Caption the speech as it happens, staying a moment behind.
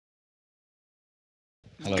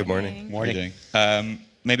Hello. Good morning. Morning.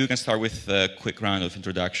 Maybe we can start with a quick round of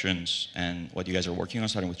introductions and what you guys are working on,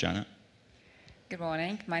 starting with Jana. Good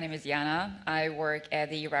morning. My name is Jana. I work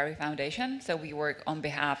at the Rari Foundation. So we work on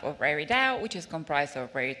behalf of Rari DAO, which is comprised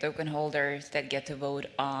of Rari token holders that get to vote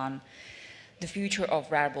on the future of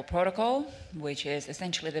Rarible protocol, which is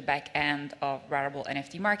essentially the back end of Rarible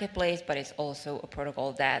NFT marketplace, but it's also a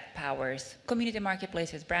protocol that powers community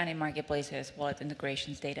marketplaces, branding marketplaces, wallet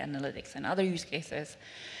integrations, data analytics, and other use cases.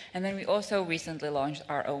 And then we also recently launched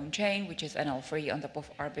our own chain, which is NL-free on top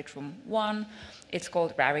of Arbitrum 1. It's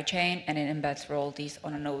called Rari Chain, and it embeds royalties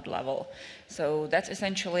on a node level. So that's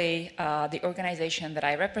essentially the organization that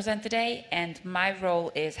I represent today, and my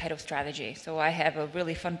role is head of strategy. So I have a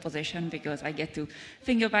really fun position because I get to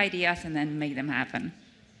think of ideas and then make them happen.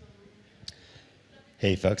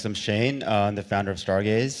 Hey folks, I'm Shane. I'm the founder of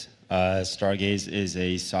Stargaze. Stargaze is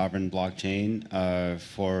a sovereign blockchain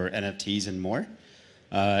for NFTs and more.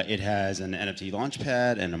 It has an NFT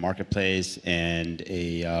launchpad and a marketplace and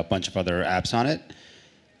a bunch of other apps on it.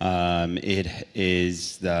 It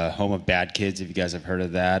is the home of Bad Kids, if you guys have heard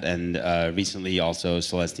of that, and recently also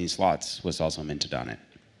Celestia Slots was also minted on it.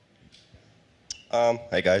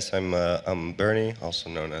 Hi guys, I'm Bernie, also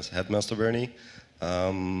known as Headmaster Bernie.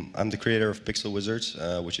 I'm the creator of Pixel Wizards,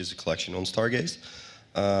 which is a collection on Stargaze.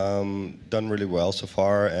 Done really well so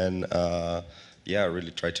far, and yeah,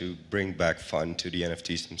 really try to bring back fun to the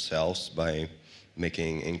NFTs themselves by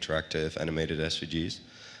making interactive animated SVGs,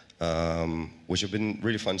 which have been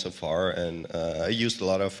really fun so far. And I used a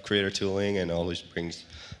lot of creator tooling and always brings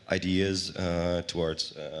ideas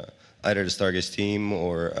towards either the Stargaze team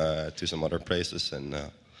or to some other places. And yeah,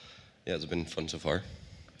 it's been fun so far.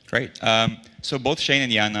 Great. So both Shane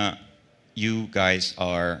and Jana, you guys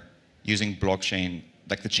are using blockchain,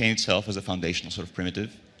 like the chain itself as a foundational sort of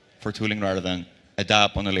primitive for tooling rather than a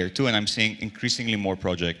dApp on a layer 2, and I'm seeing increasingly more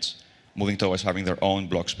projects moving towards having their own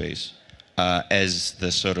block space as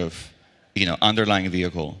the sort of underlying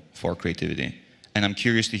vehicle for creativity. And I'm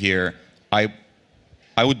curious to hear, I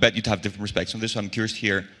would bet you'd have different perspectives on this, so I'm curious to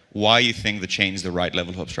hear why you think the chain is the right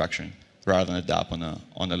level of abstraction rather than a dApp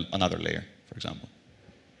on another layer, for example.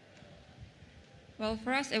 Well,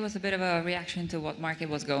 for us, it was a bit of a reaction to what market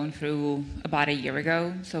was going through about a year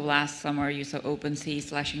ago. So last summer, you saw OpenSea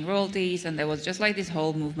slashing royalties, and there was just like this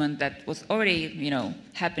whole movement that was already,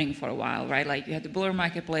 happening for a while, right? Like you had the Buller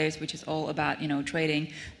marketplace, which is all about,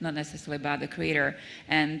 trading, not necessarily about the creator.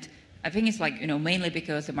 And I think it's like, mainly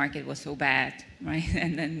because the market was so bad, right?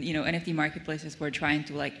 And then, NFT marketplaces were trying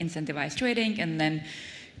to like incentivize trading, and then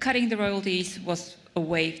cutting the royalties was a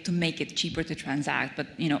way to make it cheaper to transact. But,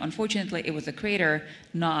 unfortunately, it was the creator,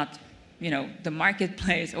 not, the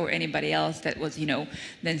marketplace or anybody else that was,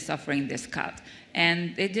 then suffering this cut.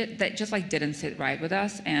 And that just like didn't sit right with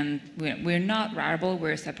us. And we're not Rarible,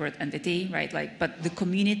 we're a separate entity, right? But the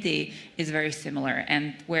community is very similar.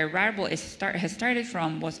 And where Rarible has started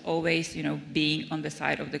from was always, being on the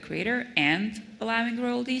side of the creator and allowing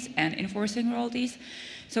royalties and enforcing royalties.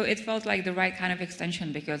 So it felt like the right kind of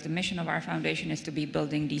extension because the mission of our foundation is to be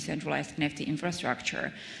building decentralized NFT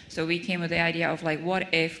infrastructure. So we came with the idea of like, what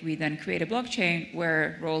if we then create a blockchain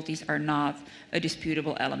where royalties are not a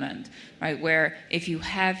disputable element, right? Where if you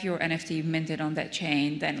have your NFT minted on that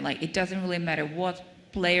chain, then like it doesn't really matter what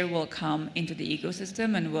player will come into the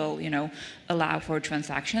ecosystem and will, allow for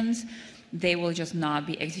transactions. They will just not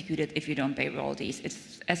be executed if you don't pay royalties.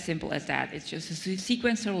 It's as simple as that. It's just a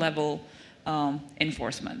sequencer level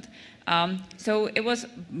enforcement. So it was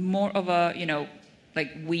more of a,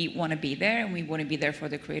 like we want to be there and we want to be there for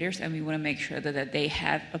the creators and we want to make sure that they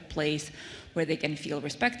have a place where they can feel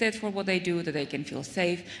respected for what they do, that they can feel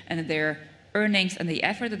safe, and that their earnings and the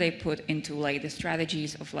effort that they put into like the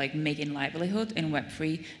strategies of like making livelihood in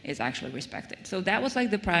Web3 is actually respected. So that was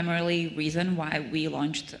like the primary reason why we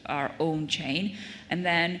launched our own chain. And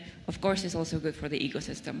then of course it's also good for the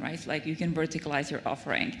ecosystem, right? Like you can verticalize your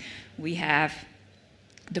offering. We have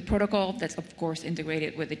the protocol that's of course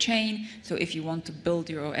integrated with the chain. So if you want to build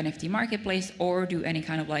your own NFT marketplace or do any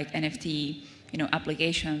kind of like NFT,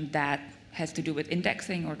 application that has to do with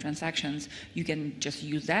indexing or transactions, you can just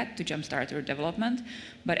use that to jumpstart your development.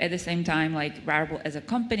 But at the same time, like Rarible as a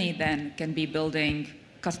company then can be building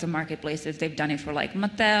custom marketplaces. They've done it for like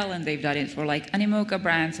Mattel and they've done it for like Animoca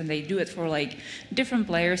brands and they do it for like different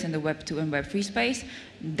players in the Web2 and Web3 space.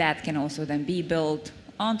 That can also then be built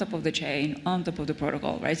on top of the chain, on top of the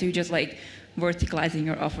protocol, right? So you're just like verticalizing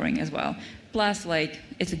your offering as well. Plus like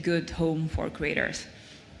it's a good home for creators.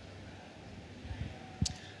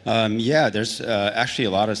 Yeah, there's actually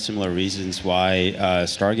a lot of similar reasons why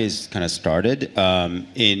Stargaze kind of started.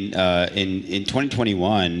 In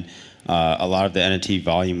 2021, a lot of the NFT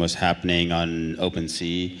volume was happening on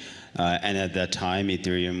OpenSea, and at that time,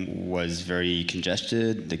 Ethereum was very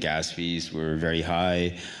congested. The gas fees were very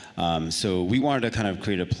high. So we wanted to kind of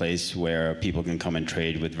create a place where people can come and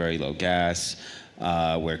trade with very low gas,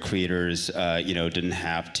 where creators, didn't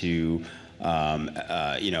have to.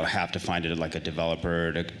 Have to find it like a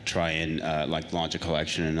developer to try and like launch a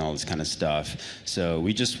collection and all this kind of stuff. So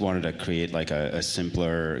we just wanted to create like a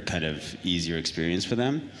simpler, kind of easier experience for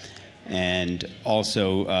them, and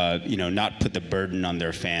also not put the burden on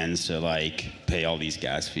their fans to like pay all these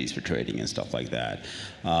gas fees for trading and stuff like that.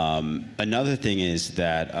 Another thing is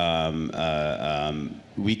that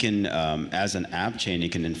we can, as an app chain,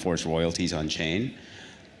 it can enforce royalties on chain.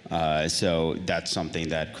 So that's something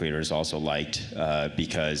that creators also liked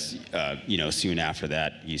because soon after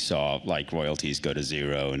that you saw like royalties go to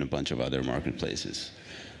zero in a bunch of other marketplaces.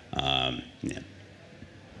 Yeah.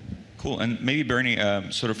 Cool. And maybe Bernie,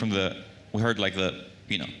 sort of we heard like the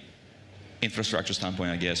infrastructure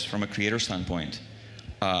standpoint, I guess. From a creator standpoint,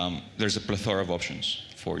 there's a plethora of options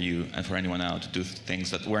for you and for anyone out to do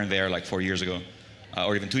things that weren't there like 4 years ago.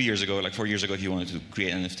 Or even 2 years ago, like 4 years ago, if you wanted to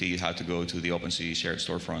create an NFT, you had to go to the OpenSea shared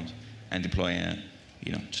storefront and deploy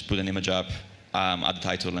just put an image up, add the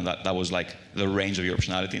title, and that was like the range of your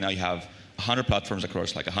optionality. Now you have 100 platforms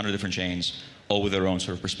across like 100 different chains, all with their own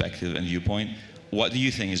sort of perspective and viewpoint. What do you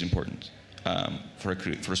think is important for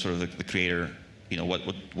sort of the creator? What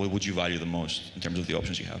would you value the most in terms of the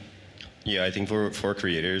options you have? Yeah, I think for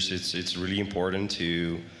creators, it's really important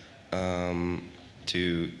to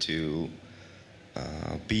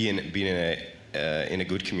be in a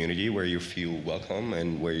good community where you feel welcome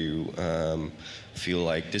and where you feel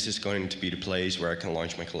like this is going to be the place where I can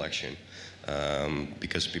launch my collection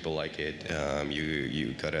because people like it.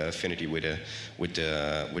 You got an affinity with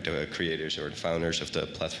the creators or the founders of the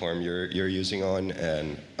platform you're using on,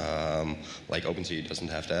 and like OpenSea doesn't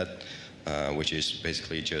have that, which is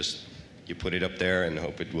basically just you put it up there and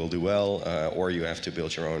hope it will do well, or you have to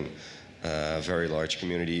build your own. Very large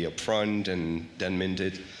community up front and then mint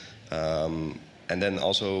it. And then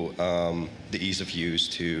also the ease of use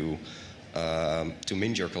to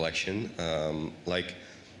mint your collection.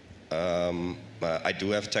 I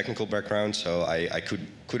do have a technical background, so I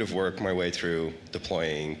could have worked my way through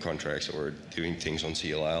deploying contracts or doing things on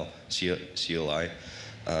CLI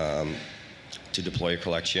to deploy a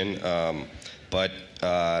collection. But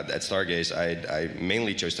at Stargaze, I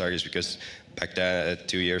mainly chose Stargaze because back then,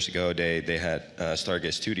 2 years ago, they had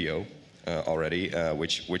Stargaze Studio already,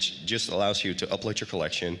 which just allows you to upload your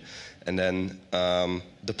collection and then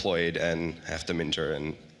deploy it and have the minter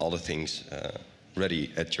and all the things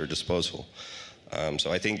ready at your disposal.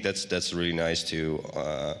 So I think that's really nice to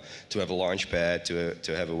have a launch pad,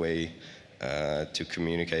 to have a way to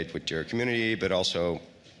communicate with your community, but also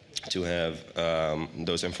to have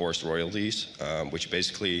those enforced royalties, which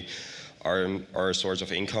basically are a source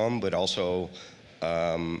of income, but also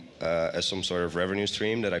as some sort of revenue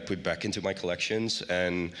stream that I put back into my collections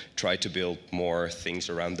and try to build more things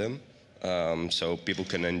around them, so people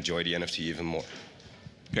can enjoy the NFT even more.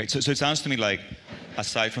 Great. So it sounds to me like,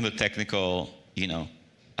 aside from the technical,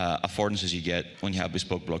 affordances you get when you have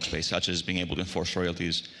bespoke block space, such as being able to enforce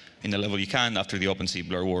royalties in the level you can after the OpenSea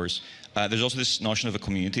Blur Wars, there's also this notion of a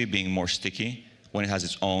community being more sticky when it has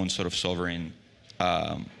its own sort of sovereign,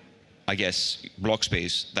 I guess, block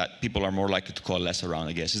space that people are more likely to coalesce around,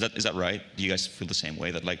 I guess. Is that right? Do you guys feel the same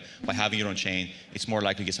way? That like by having your own chain, it's more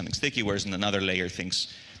likely to get something sticky, whereas in another layer,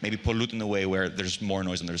 things maybe pollute in a way where there's more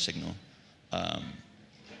noise in their signal?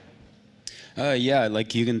 Yeah,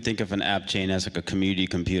 like you can think of an app chain as like a community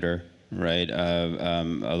computer, right?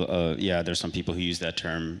 Yeah, there's some people who use that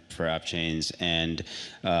term for app chains, and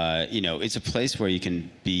it's a place where you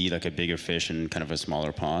can be like a bigger fish in kind of a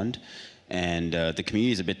smaller pond, and the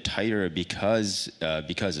community is a bit tighter because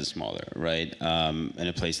it's smaller, right? In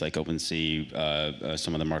a place like OpenSea,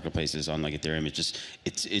 some of the marketplaces on like Ethereum,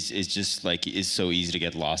 it's just like it's so easy to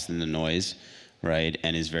get lost in the noise. Right,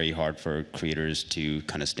 and it's very hard for creators to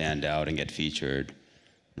kind of stand out and get featured,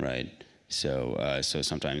 right? So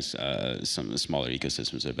sometimes some of the smaller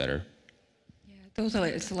ecosystems are better. Yeah, totally.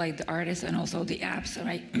 It's like the artists and also the apps,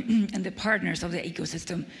 right? And the partners of the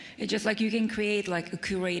ecosystem. It's just like you can create like a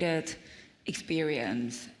curated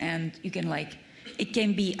experience, and you can like, it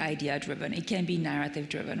can be idea driven, it can be narrative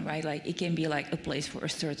driven, right? Like it can be like a place for a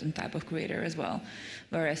certain type of creator as well.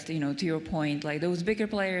 Whereas, to your point, like those bigger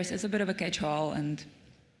players, it's a bit of a catch-all, and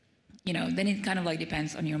then it kind of like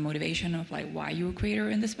depends on your motivation of like why you're a creator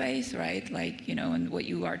in the space, right? Like, and what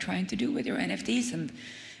you are trying to do with your NFTs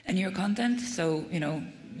and your content. So,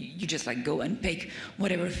 you just like go and pick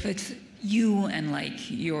whatever fits you and like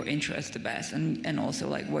your interest the best, and also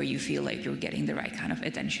like where you feel like you're getting the right kind of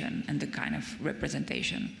attention and the kind of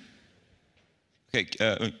representation. Okay,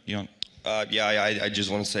 I just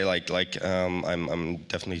want to say I'm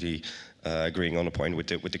definitely agreeing on the point with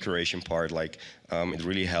the curation part. Like it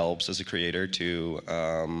really helps as a creator to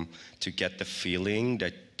get the feeling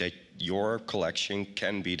that your collection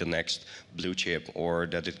can be the next blue chip, or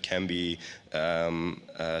that it can be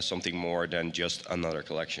something more than just another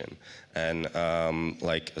collection. And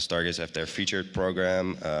like Stargaze have their featured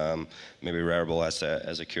program, maybe Rarible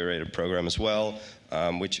has a curated program as well,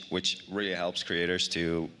 which really helps creators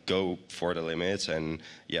to go for the limits and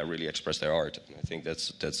really express their art. And I think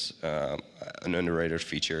that's an underrated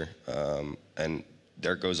feature, and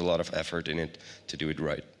there goes a lot of effort in it to do it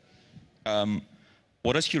right.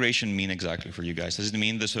 What does curation mean exactly for you guys? Does it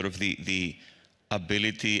mean the sort of the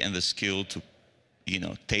ability and the skill to,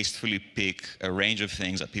 tastefully pick a range of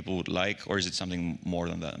things that people would like, or is it something more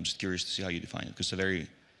than that? I'm just curious to see how you define it, because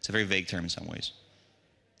it's a very vague term in some ways.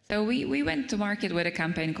 So we went to market with a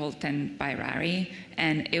campaign called 10 by Rari,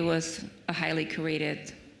 and it was a highly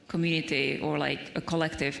curated community, or like a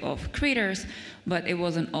collective of creators, but it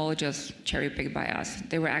wasn't all just cherry-picked by us.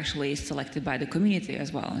 They were actually selected by the community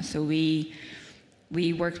as well. So we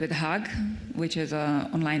worked with Hug, which is an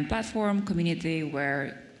online platform community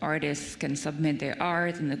where artists can submit their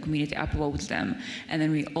art and the community uploads them. And then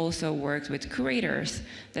we also worked with curators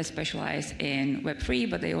that specialize in Web3,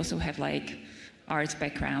 but they also have like arts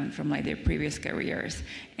background from like their previous careers.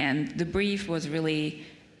 And the brief was really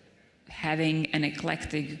having an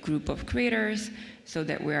eclectic group of creators so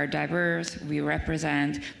that we are diverse, we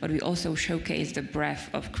represent, but we also showcase the breadth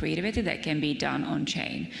of creativity that can be done on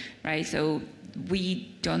chain, right? So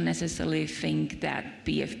we don't necessarily think that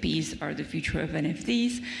PFPs are the future of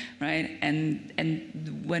NFTs, right?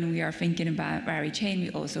 And when we are thinking about Rari chain,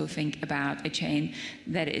 we also think about a chain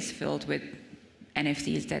that is filled with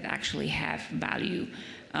NFTs that actually have value.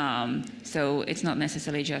 So it's not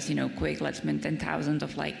necessarily just, quick, let's mint 10,000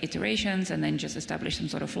 of like iterations and then just establish some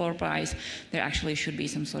sort of floor price. There actually should be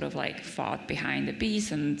some sort of like thought behind the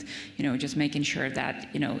piece, and, just making sure that,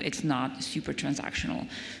 it's not super transactional.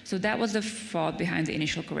 So that was the thought behind the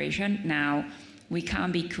initial curation. Now, we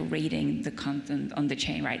can't be curating the content on the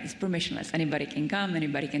chain, right? It's permissionless. Anybody can come,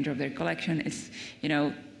 anybody can drop their collection. It's,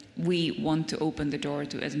 we want to open the door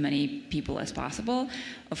to as many people as possible,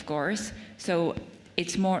 of course. So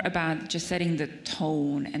it's more about just setting the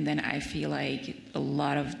tone, and then I feel like a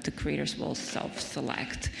lot of the creators will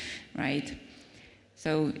self-select, right?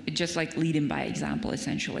 So just like leading by example,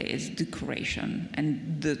 essentially, is the curation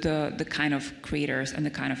and the kind of creators and the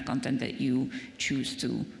kind of content that you choose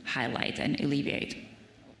to highlight and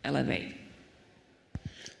elevate.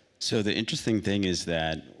 So the interesting thing is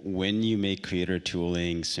that when you make creator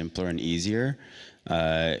tooling simpler and easier,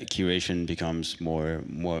 curation becomes more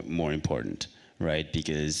important. Right,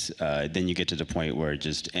 because then you get to the point where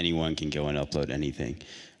just anyone can go and upload anything,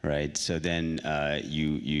 right? So then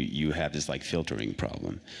you have this like filtering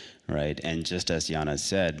problem, right? And just as Jana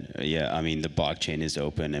said, the blockchain is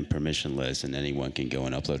open and permissionless, and anyone can go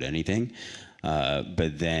and upload anything.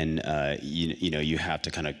 But then you have to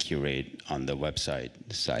kind of curate on the website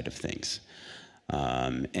side of things.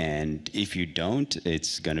 And if you don't,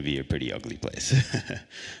 it's going to be a pretty ugly place.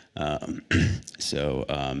 So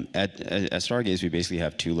at Stargaze, we basically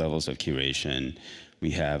have two levels of curation.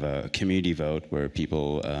 We have a community vote where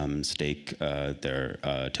people stake their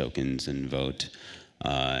tokens and vote.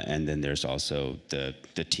 And then there's also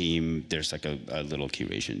the team. There's like a little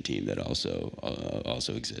curation team that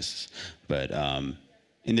also exists. But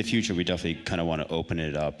in the future, we definitely kind of want to open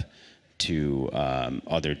it up to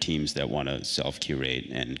other teams that want to self-curate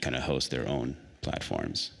and kind of host their own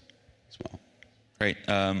platforms as well. Great.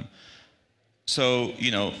 So,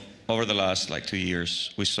 over the last 2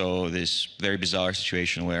 years, we saw this very bizarre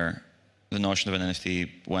situation where the notion of an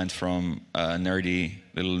NFT went from a nerdy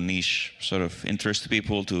little niche sort of interest to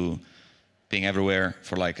people to being everywhere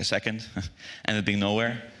for a second and then being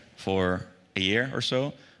nowhere for a year or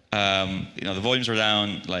so. The volumes were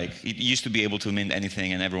down. It used to be able to mint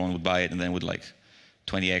anything and everyone would buy it, and then would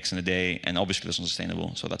 20x in a day, and obviously that's not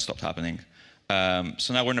sustainable, so that stopped happening.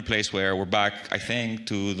 So now we're in a place where we're back, I think,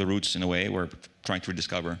 to the roots in a way. We're trying to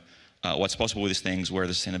rediscover what's possible with these things, where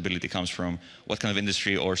the sustainability comes from, what kind of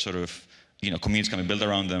industry or sort of communities can be built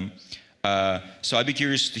around them. So I'd be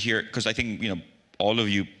curious to hear, because I think all of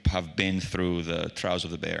you have been through the trials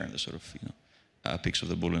of the bear and the sort of peaks of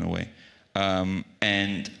the bull in a way.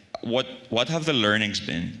 And what have the learnings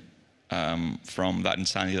been from that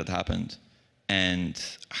insanity that happened? And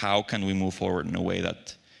how can we move forward in a way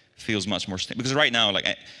that feels much more stable? Because right now, like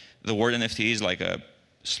the word NFT is like a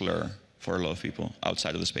slur for a lot of people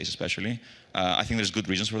outside of the space, especially. I think there's good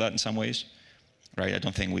reasons for that in some ways, right? I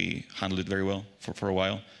don't think we handled it very well for a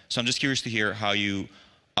while. So I'm just curious to hear how you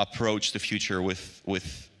approach the future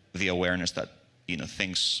with the awareness that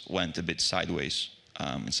things went a bit sideways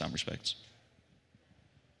in some respects.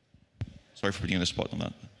 Sorry for putting you on the spot on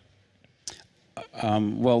that.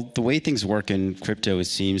 Well, the way things work in crypto, it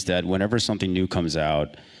seems that whenever something new comes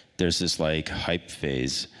out, there's this like hype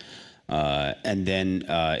phase, and then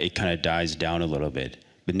it kind of dies down a little bit,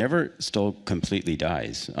 but never still completely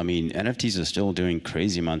dies. I mean, NFTs are still doing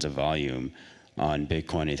crazy amounts of volume on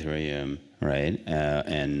Bitcoin, Ethereum, right,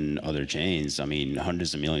 and other chains. I mean,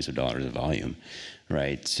 hundreds of millions of dollars of volume,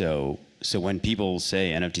 right? So when people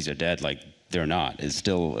say NFTs are dead, like, they're not. It's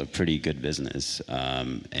still a pretty good business,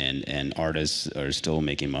 and artists are still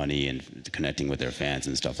making money and connecting with their fans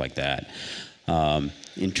and stuff like that.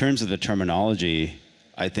 In terms of the terminology,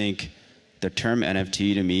 I think the term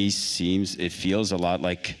NFT to me feels a lot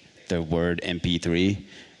like the word MP3,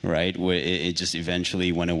 right? Where it just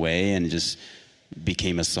eventually went away and just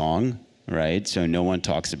became a song, right? So no one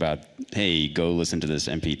talks about, hey, go listen to this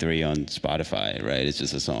MP3 on Spotify, right? It's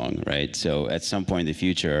just a song, right? So at some point in the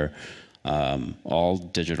future, all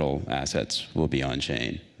digital assets will be on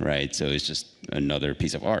chain, right? So it's just another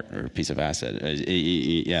piece of art or a piece of asset.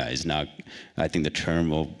 It's not. I think the term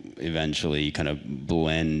will eventually kind of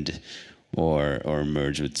blend or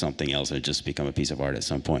merge with something else and just become a piece of art at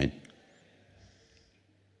some point.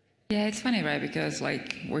 Yeah, it's funny, right? Because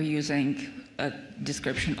like we're using a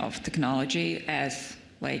description of technology as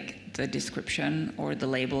like the description or the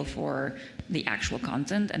label for the actual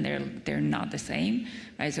content, and they're not the same,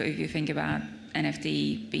 right? So if you think about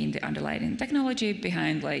NFT being the underlying technology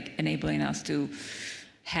behind like enabling us to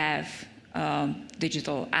have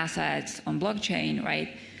digital assets on blockchain,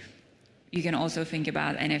 right? You can also think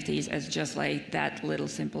about NFTs as just like that little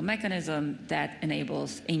simple mechanism that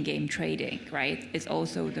enables in-game trading, right? It's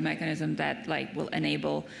also the mechanism that like will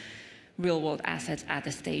enable real-world assets at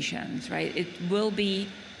the stations, right? It will be,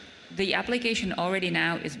 the application already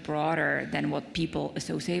now is broader than what people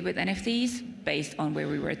associate with NFTs based on where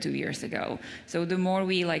we were 2 years ago. So the more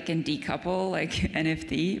we like can decouple like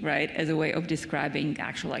NFT, right, as a way of describing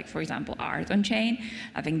actual, like, for example, art on chain,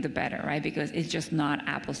 I think the better, right? Because it's just not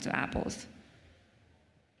apples to apples.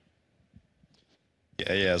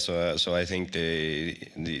 Yeah. So I think I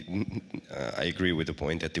agree with the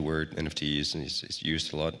point that the word NFT is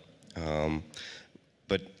used a lot.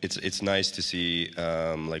 But it's nice to see,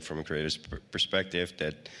 like from a creator's perspective,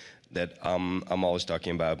 that I'm always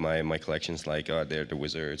talking about my collections, like they're the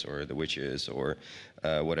wizards or the witches or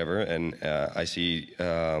whatever, and I see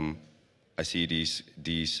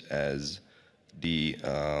these as the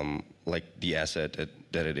like the asset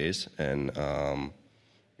that it is, and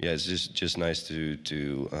yeah, it's just nice to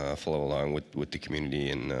follow along with the community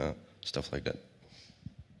and stuff like that.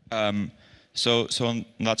 So on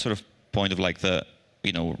that sort of point of like the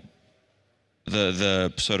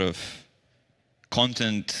sort of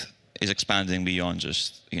content is expanding beyond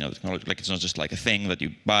just technology. Like it's not just like a thing that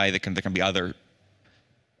you buy. There can be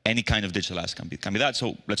any kind of digital asset can be that.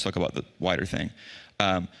 So let's talk about the wider thing.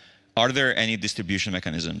 Are there any distribution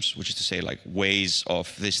mechanisms, which is to say like ways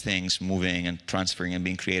of these things moving and transferring and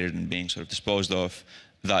being created and being sort of disposed of,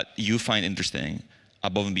 that you find interesting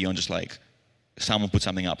above and beyond just like someone put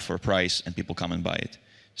something up for a price and people come and buy it?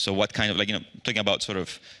 So what kind of, like, talking about sort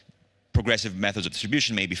of progressive methods of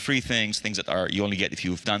distribution, maybe free things that you only get if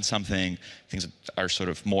you've done something, things that are sort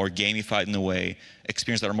of more gamified in a way,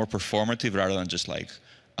 experiences that are more performative rather than just like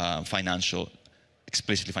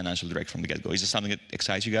explicitly financial direct from the get-go. Is this something that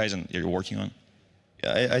excites you guys and you're working on?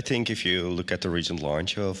 Yeah, I think if you look at the recent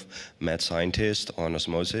launch of Mad Scientist on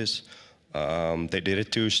Osmosis, they did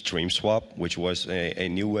it to Stream Swap, which was a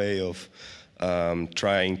new way of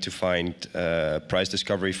trying to find price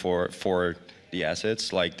discovery for the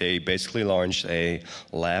assets. Like they basically launched a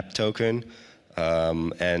lab token,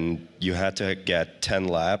 and you had to get 10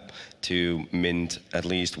 lab to mint at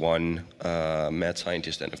least one Mad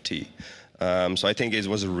Scientist NFT. So I think it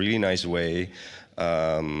was a really nice way,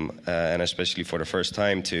 and especially for the first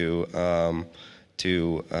time to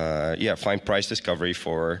find price discovery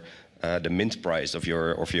for the mint price of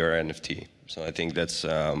your NFT. So I think that's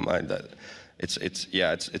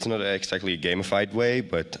it's not exactly a gamified way,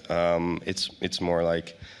 but it's more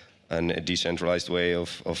like a decentralized way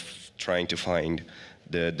of trying to find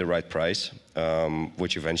the right price,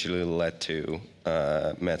 which eventually led to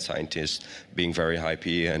mad scientists being very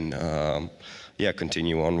hypey and yeah,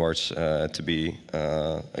 continue onwards to be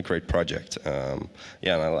a great project.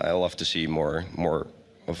 Yeah, and I love to see more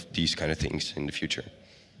of these kind of things in the future.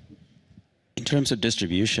 In terms of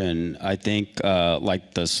distribution, I think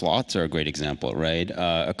like the slots are a great example, right?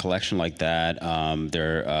 A collection like that,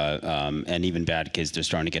 and even bad kids, they're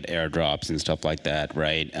starting to get airdrops and stuff like that,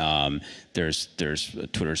 right? There's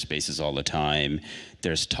Twitter Spaces all the time.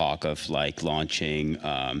 There's talk of like launching,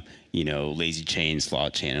 you know, lazy chain,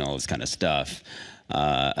 slot chain, and all this kind of stuff.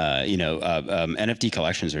 NFT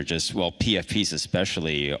collections are just, well, PFPs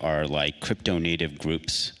especially are like crypto native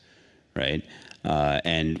groups, right?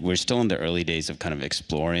 And we're still in the early days of kind of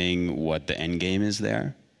exploring what the end game is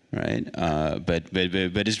there, right? But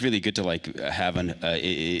it's really good to like have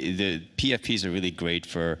the PFPs are really great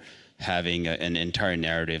for having an entire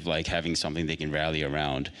narrative, like having something they can rally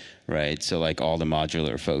around, right? So like all the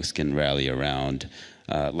modular folks can rally around,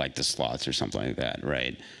 like the slots or something like that,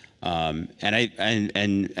 right? And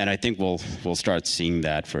I think we'll start seeing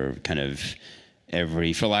that for kind of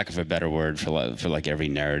every, for lack of a better word, for like every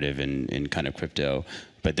narrative in kind of crypto,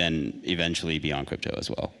 but then eventually beyond crypto as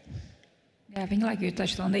well. Yeah, I think like you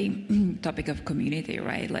touched on the topic of community,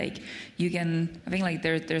 right? Like you can, I think like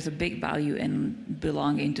there's a big value in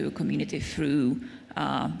belonging to a community through,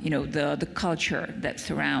 you know, the culture that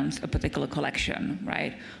surrounds a particular collection,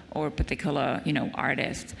 right? Or a particular, you know,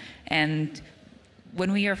 artist. And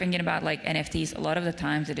when we are thinking about like NFTs, a lot of the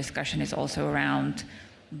times the discussion is also around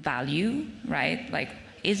value, right? Like,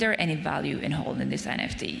 is there any value in holding this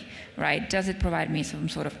NFT, right? Does it provide me some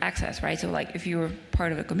sort of access, right? So like if you're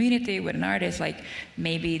part of a community with an artist, like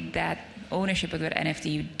maybe that ownership of that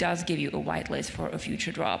NFT does give you a whitelist for a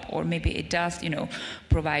future drop, or maybe it does, you know,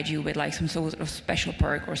 provide you with like some sort of special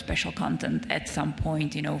perk or special content at some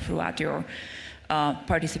point, you know, throughout your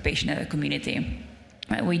participation in the community.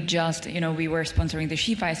 We just, you know, we were sponsoring the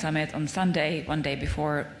SheFi Summit on Sunday, one day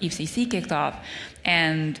before EFCC kicked off,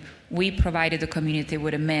 and we provided the community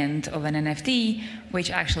with a mint of an NFT,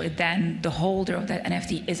 which actually then the holder of that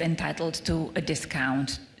NFT is entitled to a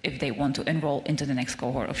discount if they want to enroll into the next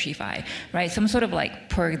cohort of SheFi, right? Some sort of like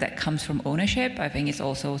perk that comes from ownership, I think is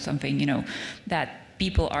also something, you know, that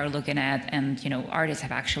people are looking at, and, you know, artists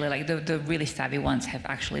have actually, like the really savvy ones have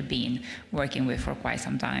actually been working with for quite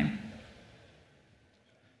some time.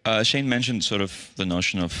 Shane mentioned sort of the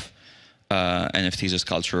notion of NFTs as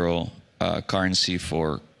cultural currency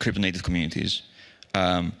for crypto-native communities.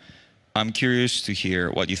 I'm curious to hear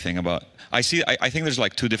what you think about. I think there's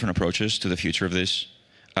like two different approaches to the future of this,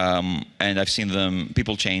 and I've seen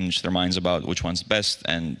people change their minds about which one's best,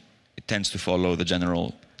 and it tends to follow the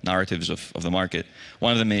general narratives of the market.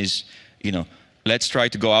 One of them is, you know, let's try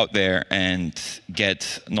to go out there and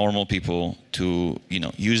get normal people to, you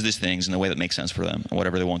know, use these things in a way that makes sense for them and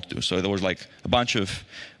whatever they want to do. So there was like a bunch of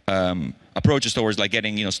approaches towards like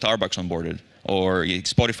getting, you know, Starbucks onboarded, or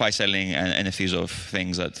Spotify selling NFTs of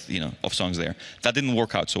things that, you know, of songs there. That didn't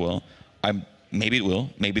work out so well. Maybe it will.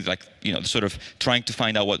 Maybe like, you know, sort of trying to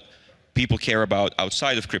find out what people care about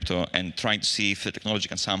outside of crypto and trying to see if the technology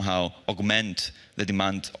can somehow augment the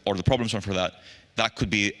demand or the problem solving for that. That could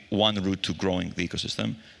be one route to growing the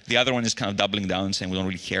ecosystem. The other one is kind of doubling down and saying we don't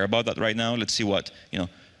really care about that right now. Let's see what, you know,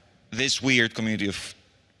 this weird community of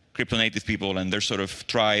crypto native people and their sort of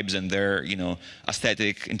tribes and their, you know,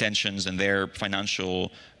 aesthetic intentions and their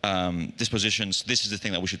financial dispositions. This is the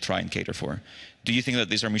thing that we should try and cater for. Do you think that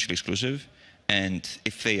these are mutually exclusive? And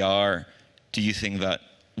if they are, do you think that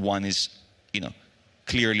one is, you know,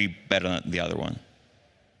 clearly better than the other one?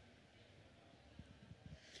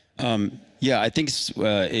 Yeah, I think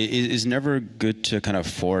it's never good to kind of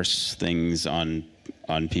force things on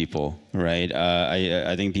people, right?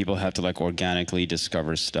 I think people have to like organically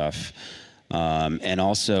discover stuff, and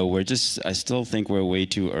also I still think we're way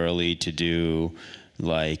too early to do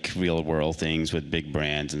like real world things with big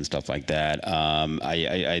brands and stuff like that.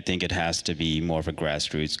 I think it has to be more of a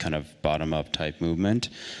grassroots kind of bottom up type movement.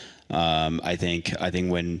 I think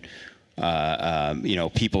when you know,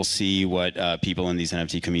 people see what people in these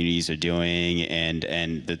NFT communities are doing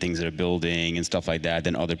and the things that are building and stuff like that,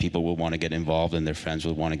 then other people will want to get involved and their friends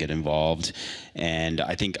will want to get involved. And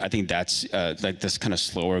I think that's like this kind of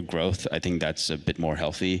slower growth. I think that's a bit more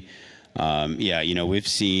healthy. Yeah, you know, we've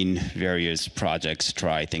seen various projects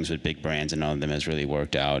try things with big brands and none of them has really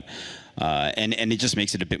worked out. And it just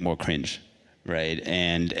makes it a bit more cringe, right?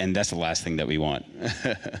 And that's the last thing that we want.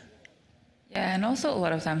 Yeah, and also a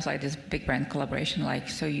lot of times like this big brand collaboration, like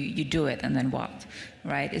so you do it and then what,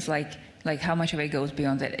 right? It's like how much of it goes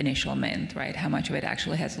beyond that initial mint, right? How much of it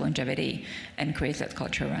actually has longevity and creates that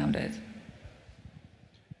culture around it.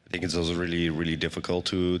 I think it's also really, really difficult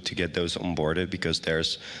to get those onboarded because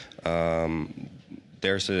there's a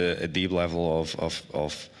deep level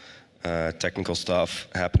of technical stuff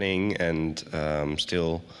happening and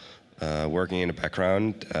still working in the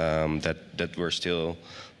background that we're still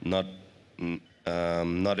not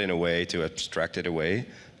in a way to abstract it away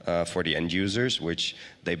for the end users, which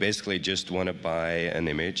they basically just want to buy an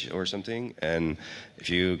image or something. And if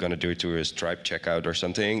you're going to do it through a Stripe checkout or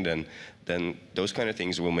something, then those kind of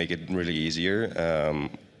things will make it really easier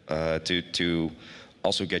to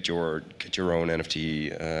also get your own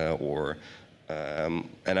NFT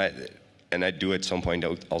and I do at some point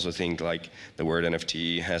also think like the word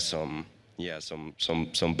NFT has some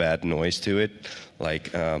bad noise to it,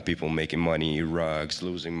 like people making money, rugs,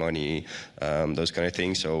 losing money, those kind of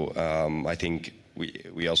things. So I think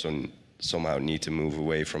we also somehow need to move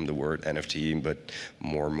away from the word NFT, but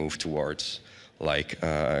more move towards like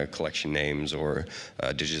collection names or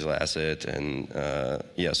digital asset and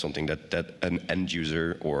something that an end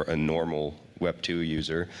user or a normal Web2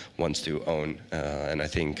 user wants to own. And I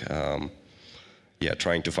think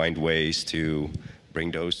trying to find ways to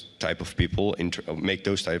bring those type of people, make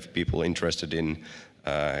those type of people interested in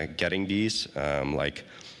getting these, like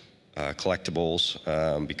collectibles,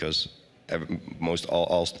 because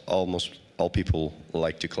almost all people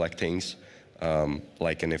like to collect things. And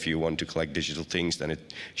if you want to collect digital things, then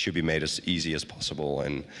it should be made as easy as possible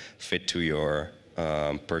and fit to your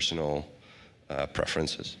personal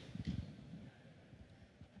preferences.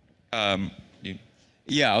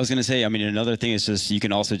 Yeah, I was gonna say. I mean, another thing is just you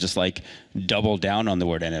can also just like double down on the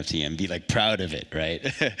word NFT and be like proud of it, right?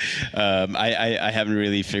 I haven't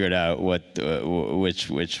really figured out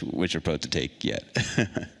which approach to take yet.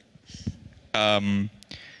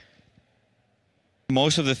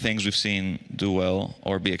 Most of the things we've seen do well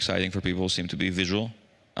or be exciting for people seem to be visual,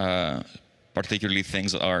 particularly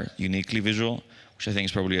things that are uniquely visual, which I think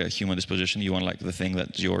is probably a human disposition. You want like the thing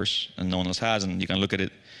that's yours and no one else has, and you can look at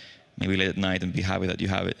it maybe late at night and be happy that you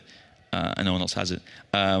have it and no one else has it.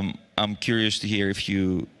 I'm curious to hear if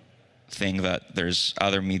you think that there's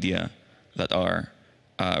other media that are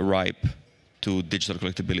ripe to digital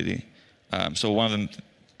collectibility. So one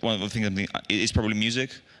of the things is probably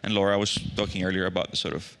music. And Laura was talking earlier about the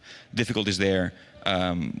sort of difficulties there,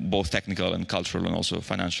 both technical and cultural and also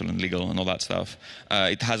financial and legal and all that stuff.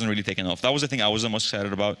 It hasn't really taken off. That was the thing I was the most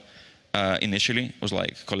excited about initially, was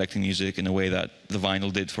like collecting music in a way that the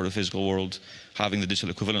vinyl did for the physical world. Having the digital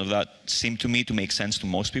equivalent of that seemed to me to make sense to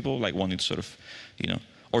most people, like wanting to sort of,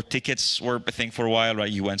 or tickets were a thing for a while,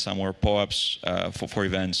 right? You went somewhere, POAPs for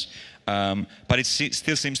events. But it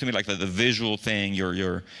still seems to me like the visual thing,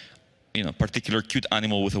 your particular cute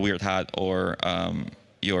animal with a weird hat, or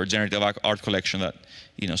your generative art collection that,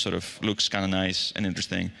 sort of looks kind of nice and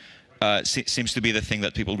interesting, seems to be the thing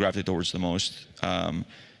that people gravitate towards the most.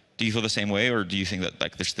 Do you feel the same way, or do you think that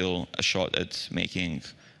like there's still a shot at making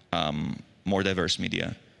more diverse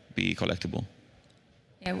media be collectible?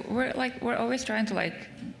 Yeah, we're always trying to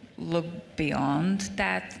look beyond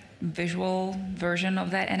that visual version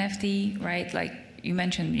of that NFT, right? Like you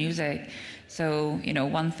mentioned music. So,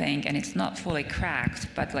 one thing, and it's not fully cracked,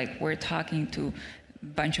 but we're talking to a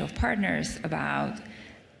bunch of partners about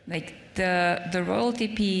the royalty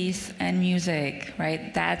piece and music,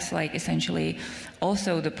 right? That's essentially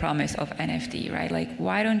also the promise of NFT, right?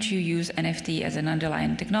 Why don't you use NFT as an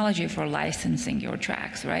underlying technology for licensing your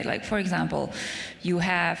tracks, right? For example, you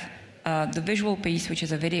have the visual piece, which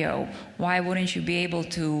is a video. Why wouldn't you be able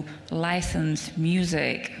to license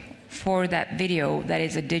music for that video that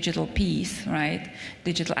is a digital piece, right?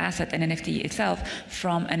 Digital asset, an NFT itself,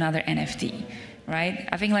 from another NFT, right?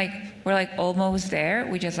 I think we're almost there.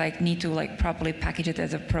 We just need to properly package it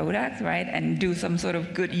as a product, right? And do some sort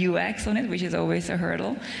of good UX on it, which is always a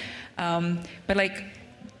hurdle. But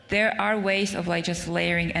there are ways of just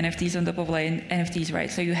layering NFTs on top of NFTs, right?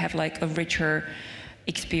 So you have a richer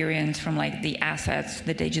experience from the assets,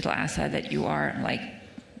 the digital asset that you are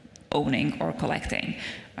owning or collecting,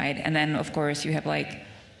 right? And then of course you have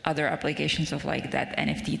other applications of that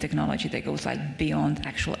NFT technology that goes beyond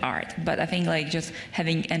actual art. But I think just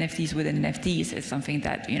having NFTs within NFTs is something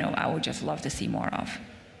that I would just love to see more of.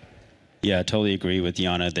 Yeah, I totally agree with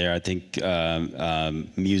Jana there. I think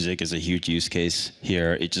music is a huge use case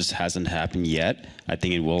here. It just hasn't happened yet. I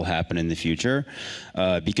think it will happen in the future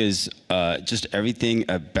because just everything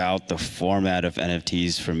about the format of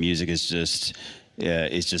NFTs for music is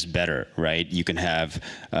just better, right? You can have,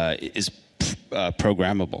 it's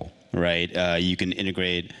programmable, right? You can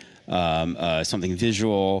integrate something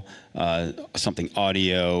visual, something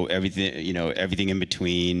audio, everything, everything in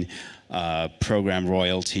between, program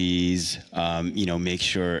royalties, make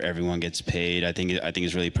sure everyone gets paid. I think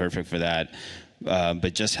it's really perfect for that.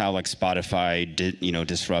 But just how like Spotify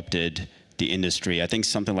disrupted the industry, I think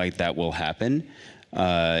something like that will happen.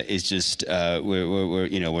 It's just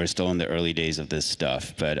we're still in the early days of this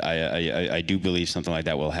stuff, but I do believe something like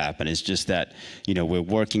that will happen. It's just that we're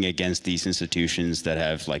working against these institutions that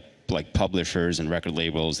have like publishers and record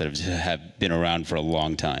labels that have been around for a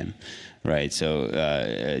long time, right? So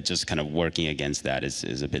just kind of working against that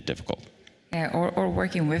is a bit difficult. Yeah, or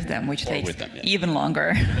working with them, which takes even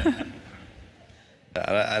longer.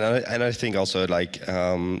 And I think also like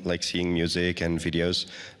seeing music and videos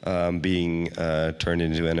being turned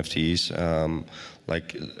into NFTs.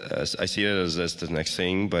 I see it as the next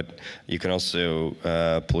thing, but you can also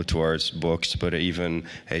pull it towards books, but even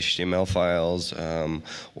HTML files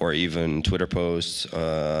or even Twitter posts,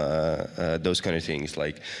 those kind of things,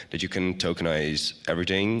 like that you can tokenize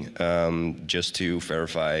everything just to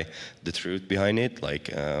verify the truth behind it, like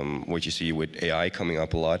what you see with AI coming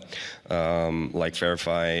up a lot. Like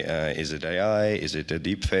verify, is it AI, is it a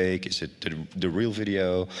deep fake, is it the real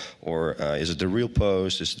video, or is it the real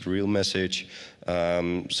post, is it the real message?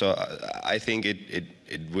 So I think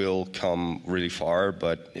it will come really far,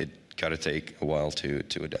 but it gotta take a while to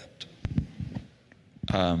adapt.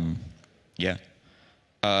 Yeah.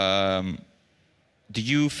 Do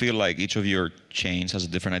you feel like each of your chains has a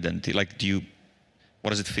different identity? Like, what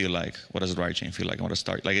does it feel like? What does the Riot chain feel like? I want to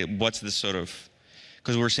start. Like, what's this sort of?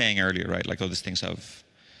 Because we were saying earlier, right? Like all these things have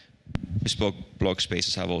bespoke block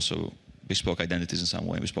spaces have also bespoke identities in some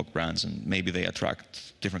way, bespoke brands, and maybe they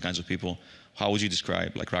attract different kinds of people. How would you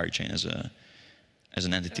describe like Riot chain as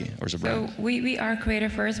an entity or as a brand? So we are creator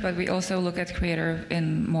first, but we also look at creator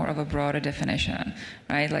in more of a broader definition,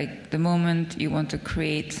 right? Like the moment you want to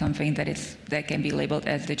create something that can be labeled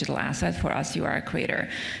as digital asset, for us, you are a creator.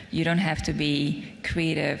 You don't have to be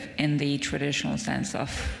creative in the traditional sense of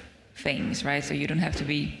things, right? So you don't have to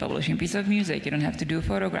be publishing a piece of music, you don't have to do a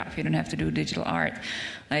photograph, you don't have to do digital art.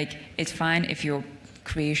 Like it's fine if your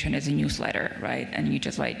creation is a newsletter, right? And you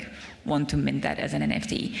just like want to mint that as an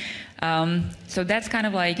NFT. So that's kind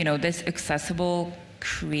of like, this accessible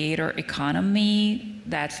creator economy,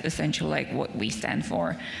 that's essentially like what we stand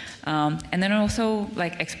for. And then also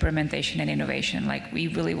like experimentation and innovation. Like we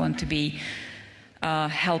really want to be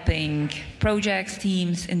helping projects,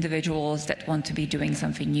 teams, individuals that want to be doing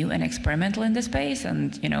something new and experimental in the space.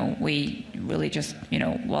 And, we really just,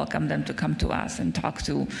 welcome them to come to us and talk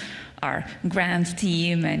to our grants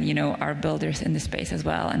team and, our builders in the space as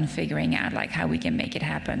well, and figuring out like how we can make it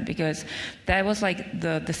happen. Because that was like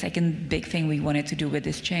the second big thing we wanted to do with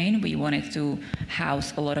this chain. We wanted to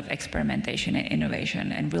house a lot of experimentation and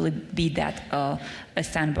innovation and really be that a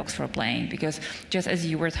sandbox for playing. Because just as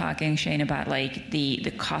you were talking, Shane, about like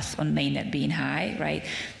the costs on mainnet being high, right?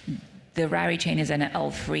 The Riot chain is an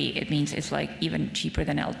L3. It means it's like even cheaper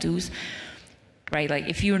than L2s. Right, like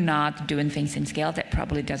if you're not doing things in scale, that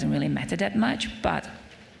probably doesn't really matter that much. But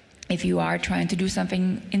if you are trying to do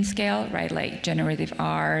something in scale, right, like generative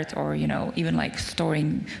art, or even like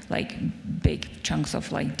storing like big chunks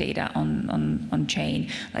of like data on chain,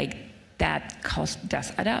 like that cost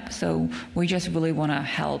does add up. So we just really want to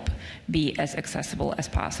help be as accessible as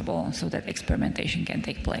possible so that experimentation can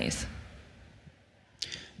take place.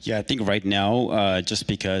 Yeah, I think right now, just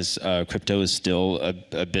because crypto is still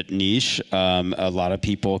a bit niche, a lot of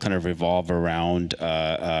people kind of revolve around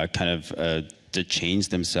the chains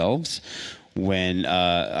themselves. When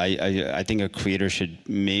I think a creator should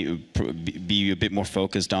be a bit more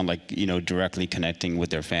focused on directly connecting with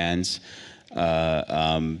their fans,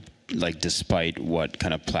 despite what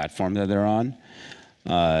kind of platform that they're on.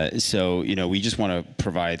 So we just want to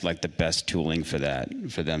provide like the best tooling for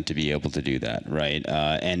them to be able to do that, right?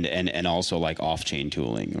 And also like off-chain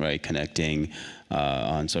tooling, right? Connecting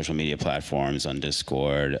on social media platforms, on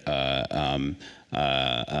Discord,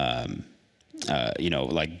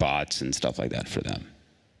 like bots and stuff like that for them.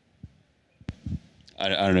 I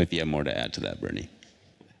don't know if you have more to add to that, Bernie.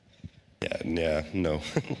 Yeah, no.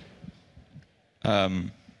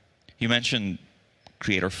 You mentioned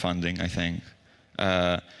creator funding, I think.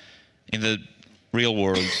 In the real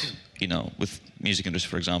world, with music industry,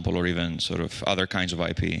 for example, or even sort of other kinds of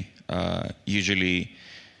IP, usually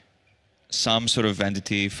some sort of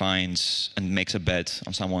entity finds and makes a bet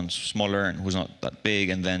on someone smaller and who's not that big,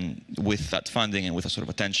 and then with that funding and with a sort of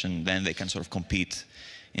attention, then they can sort of compete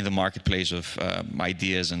in the marketplace of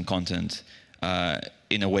ideas and content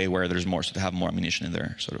in a way where there's more, so they have more ammunition in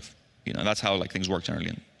their sort of That's how like things work generally.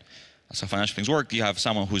 And that's how financial things work. You have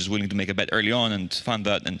someone who's willing to make a bet early on and fund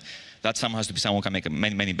that, and that someone has to be someone who can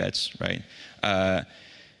make many bets, right?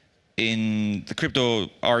 In the crypto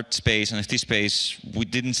art space, NFT space, we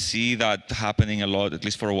didn't see that happening a lot, at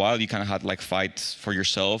least for a while. You kind of had like fight for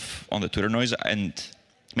yourself on the Twitter noise, and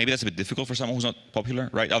maybe that's a bit difficult for someone who's not popular,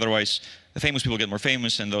 right? Otherwise, the famous people get more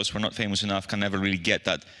famous, and those who are not famous enough can never really get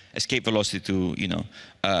that escape velocity to,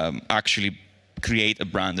 actually create a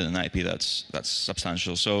brand and an IP that's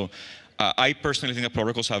substantial. So I personally think that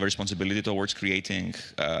protocols have a responsibility towards creating,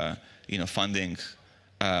 funding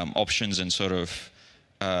options and sort of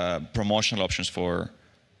promotional options for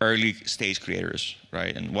early stage creators,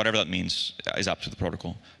 right? And whatever that means is up to the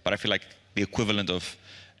protocol. But I feel like the equivalent of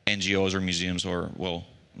NGOs or museums, or, well,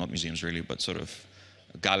 not museums really, but sort of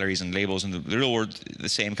galleries and labels in the real world, the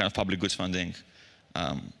same kind of public goods funding.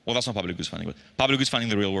 Well, that's not public goods funding, but public goods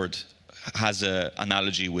funding in the real world has an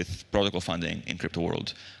analogy with protocol funding in crypto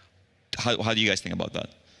world. How do you guys think about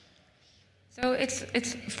that? So it's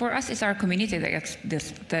for us, it's our community that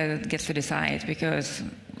gets to decide, because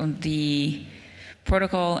the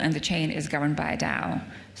protocol and the chain is governed by a DAO.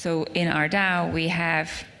 So in our DAO, we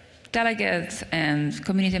have delegates and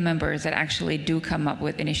community members that actually do come up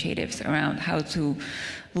with initiatives around how to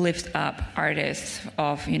lift up artists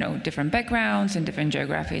of different backgrounds and different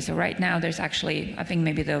geographies. So right now, there's actually, I think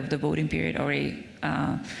maybe the voting period already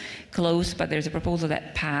closed, but there's a proposal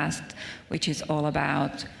that passed, which is all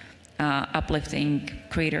about uplifting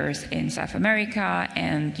creators in South America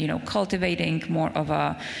and cultivating more of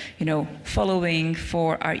a following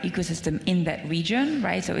for our ecosystem in that region,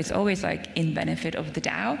 right? So it's always like in benefit of the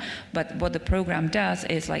DAO, but what the program does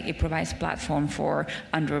is like it provides platform for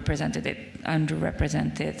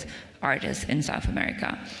underrepresented artists in South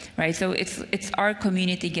America, right? So it's our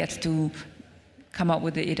community gets to come up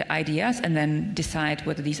with the ideas and then decide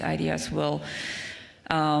whether these ideas will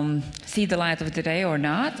see the light of the day or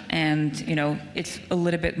not, and it's a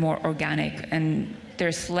little bit more organic, and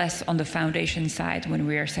there's less on the foundation side when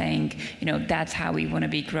we are saying that's how we want to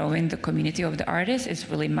be growing the community of the artists. It's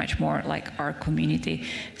really much more like our community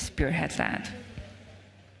spearheads that.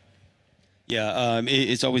 Yeah,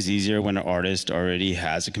 it's always easier when an artist already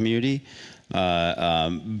has a community,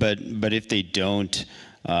 but if they don't,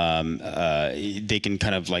 they can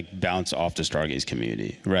kind of like bounce off the Stargaze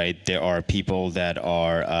community, right? There are people that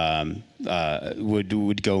are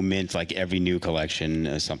would go mint like every new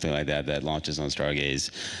collection, something like that launches on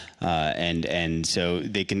Stargaze, and so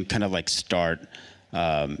they can kind of like start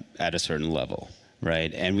at a certain level,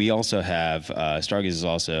 right? And we also have Stargaze is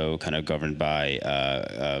also kind of governed by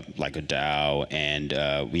like a DAO,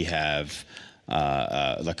 and we have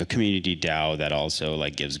like a community DAO that also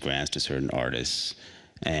like gives grants to certain artists.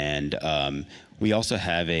 And we also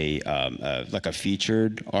have like a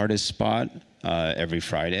featured artist spot every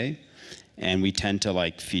Friday, and we tend to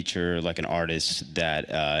like feature like an artist that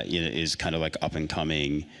is kind of like up and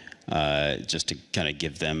coming, just to kind of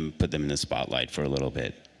put them in the spotlight for a little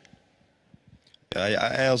bit.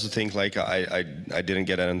 I also think like I didn't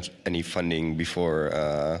get any funding before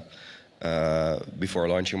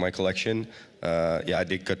launching my collection. I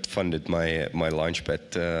did get funded my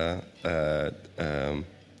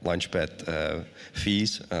Launchpad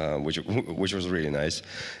fees, which was really nice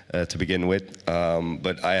to begin with.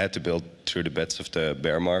 But I had to build through the bets of the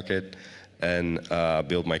bear market and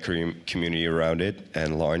build my community around it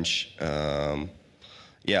and launch.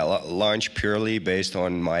 Launch purely based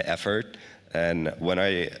on my effort. And when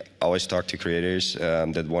I always talk to creators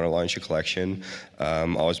that want to launch a collection,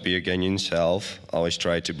 always be your genuine self. Always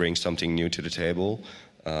try to bring something new to the table,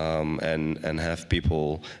 and have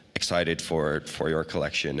people excited for your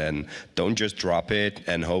collection. And don't just drop it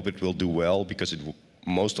and hope it will do well, because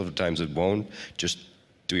most of the times it won't. Just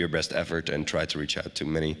do your best effort and try to reach out to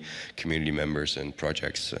many community members and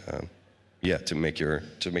projects. To make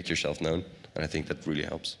yourself known. And I think that really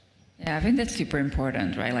helps. Yeah, I think that's super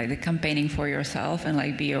important, right? Like the campaigning for yourself and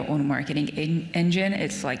like be your own marketing engine,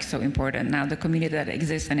 it's like so important. Now the community that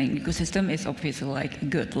exists in an ecosystem is obviously like a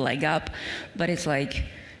good leg up, but it's like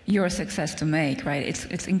your success to make, right?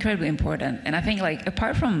 It's incredibly important. And I think like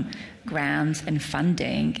apart from grants and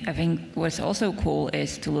funding, I think what's also cool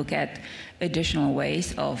is to look at additional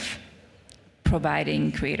ways of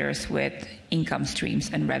providing creators with income streams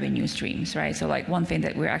and revenue streams, right? So like one thing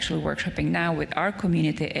that we're actually workshopping now with our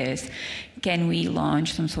community is, can we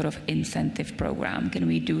launch some sort of incentive program? Can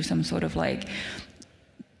we do some sort of like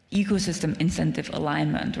ecosystem incentive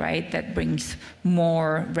alignment, right? That brings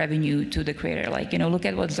more revenue to the creator. Like, look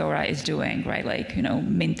at what Zora is doing, right? Like,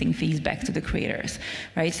 minting fees back to the creators,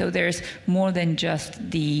 right? So there's more than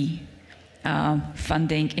just the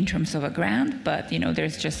funding in terms of a grant, but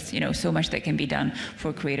there's just so much that can be done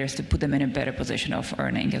for creators to put them in a better position of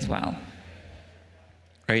earning as well.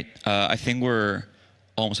 Great. I think we're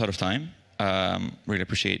almost out of time. Really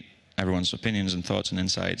appreciate everyone's opinions and thoughts and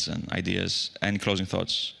insights and ideas. Any closing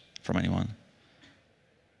thoughts from anyone?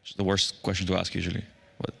 It's the worst question to ask usually.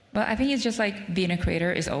 What? Well, I think it's just like being a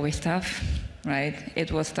creator is always tough, right?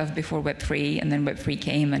 It was tough before Web3, and then Web3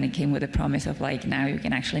 came, and it came with a promise of like, now you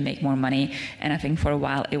can actually make more money. And I think for a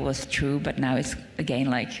while it was true, but now it's again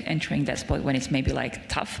like entering that spot when it's maybe like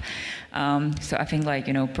tough. So I think like,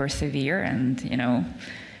 persevere and,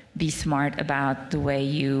 be smart about the way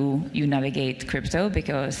you navigate crypto,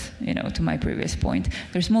 because, to my previous point,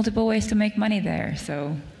 there's multiple ways to make money there.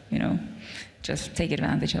 So, just take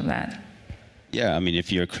advantage of that. Yeah, I mean,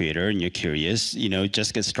 if you're a creator and you're curious,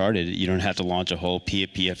 just get started. You don't have to launch a whole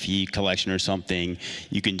PFP collection or something.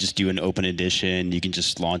 You can just do an open edition. You can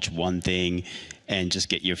just launch one thing and just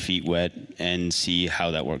get your feet wet and see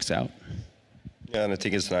how that works out. Yeah, and I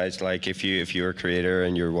think it's nice, like if you're a creator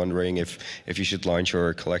and you're wondering if you should launch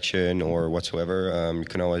your collection or whatsoever, you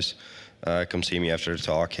can always come see me after the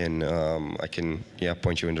talk, and I can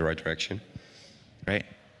point you in the right direction. Great.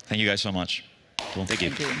 Thank you guys so much. Cool. Thank you.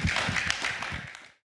 Thank you.